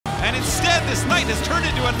And instead, this night has turned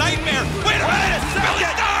into a nightmare. Wait a minute! Billie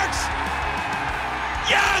Starkz!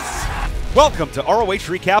 Yes! Welcome to ROH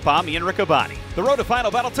Recap. I'm Ian Riccoboni. The road to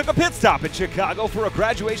Final Battle took a pit stop in Chicago for a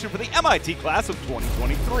graduation for the MIT class of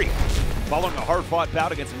 2023. Following a hard-fought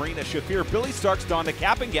bout against Marina Shafir, Billie Starkz donned a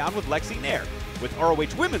cap and gown with Lexi Nair, with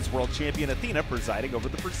ROH Women's World Champion Athena presiding over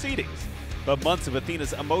the proceedings. But months of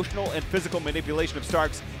Athena's emotional and physical manipulation of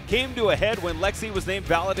Starkz came to a head when Lexi was named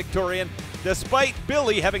valedictorian, despite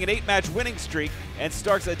Billie having an 8-match winning streak and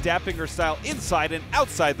Starkz adapting her style inside and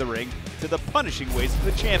outside the ring to the punishing ways of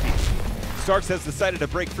the champion. Starkz has decided to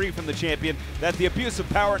break free from the champion, that the abuse of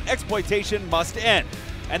power and exploitation must end.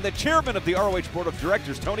 And the chairman of the ROH Board of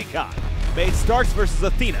Directors, Tony Khan, made Starkz versus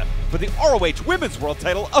Athena for the ROH Women's World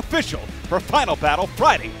title official for Final Battle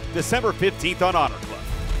Friday, December 15th on Honor Club.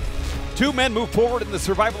 Two men move forward in the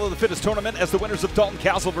Survival of the Fittest tournament as the winners of Dalton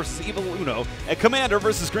Castle versus Evil Uno and Commander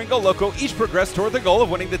versus Gringo Loco each progress toward the goal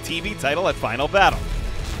of winning the TV title at Final Battle.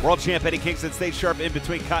 World Champ Eddie Kingston stayed sharp in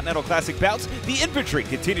between Continental Classic bouts. The infantry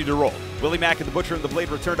continued to roll. Willie Mack and the Butcher and the Blade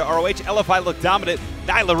returned to ROH. LFI looked dominant.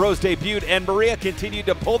 Nyla Rose debuted, and Maria continued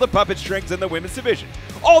to pull the puppet strings in the women's division.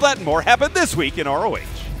 All that and more happened this week in ROH.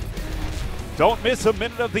 Don't miss a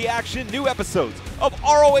minute of the action. New episodes of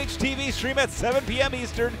ROH TV stream at 7 p.m.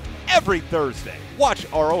 Eastern every Thursday. Watch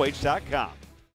ROH.com.